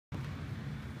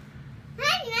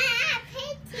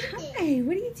Hi,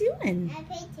 what are you doing? I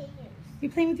play choo-choos. You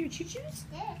playing with your choo-choos?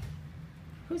 Yeah.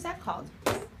 Who's that called?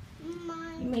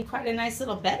 Mine. You made quite a nice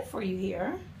little bed for you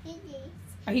here. It is.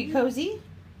 Are you cozy?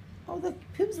 Oh, look,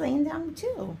 Poop's laying down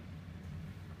too.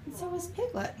 And so is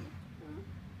Piglet.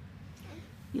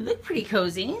 You look pretty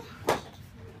cozy.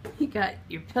 You got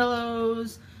your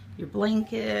pillows, your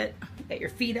blanket, you got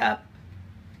your feet up.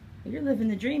 You're living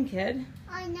the dream, kid.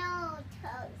 I know,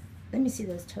 toes. Let me see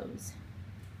those toes.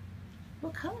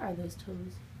 What color are those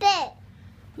toes? Big.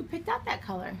 Who picked out that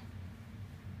color?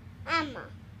 Emma.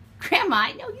 Grandma,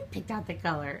 I know you picked out the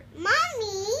color.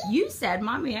 Mommy. You said,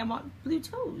 Mommy, I want blue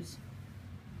toes.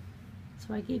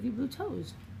 So I gave you blue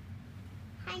toes.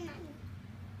 Hi, Mommy.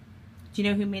 Do you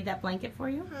know who made that blanket for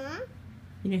you? Huh?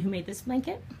 You know who made this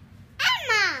blanket?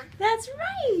 Emma. That's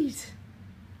right.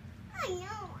 I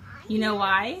know. You know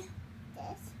why?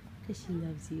 This. Because she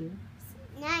loves you.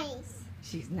 Nice.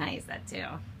 She's nice, that too.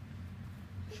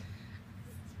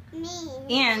 Me.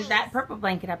 And nice. that purple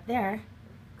blanket up there,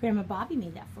 Grandma Bobby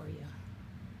made that for you.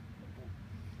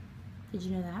 Did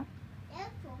you know that?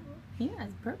 Apple. Yeah,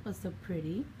 it's purple, so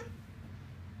pretty.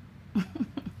 I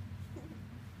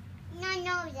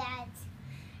know that.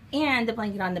 And the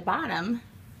blanket on the bottom,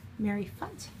 Mary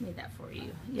Funt made that for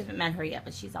you. You haven't met her yet,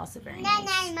 but she's also very nice.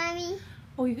 Night, Mommy.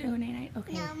 Oh, you're gonna go night-night?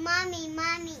 Okay. No, Mommy.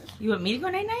 You want me to go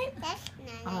night-night? That's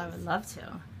nice. Oh, I would love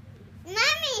to. Mommy,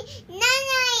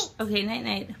 night. Okay,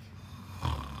 night-night.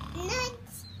 Night.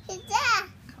 It's that.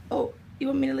 Oh, you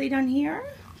want me to lay down here?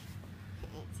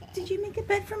 Did you make a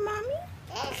bed for Mommy?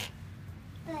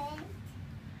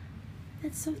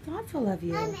 That's so thoughtful of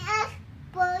you. Mommy,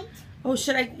 boat. Oh,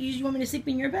 you want me to sleep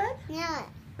in your bed? No.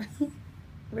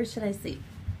 Where should I sleep?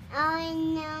 Oh,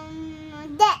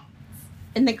 no. That.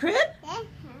 In the crib? That.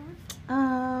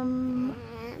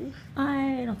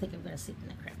 I don't think I'm gonna sleep in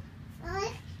the crib.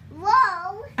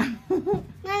 Whoa.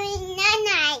 Mommy,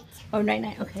 night. Oh,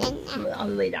 night-night, okay. Night-night. I'll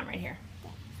lay down right here.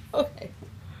 Okay.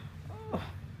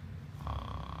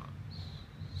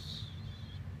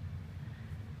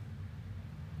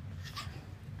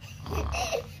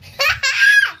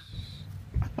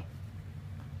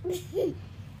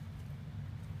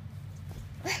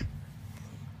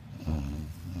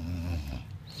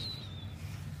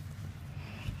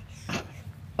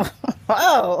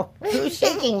 Whoa! Who's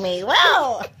shaking me?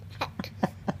 Whoa!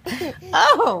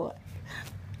 Oh!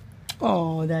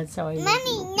 Oh, that's how I do.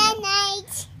 Mommy,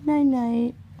 night.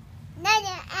 Night-night.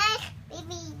 Night.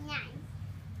 Baby, night.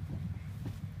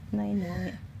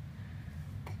 Night-night.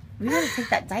 We gotta take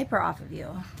that diaper off of you.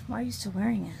 Why are you still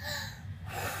wearing it?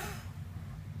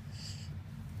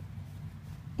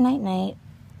 Night-night.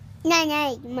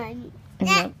 Night, Mommy.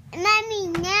 Nope. Mommy,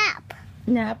 nap.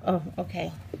 Nap? Oh,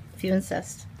 okay. If you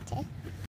insist.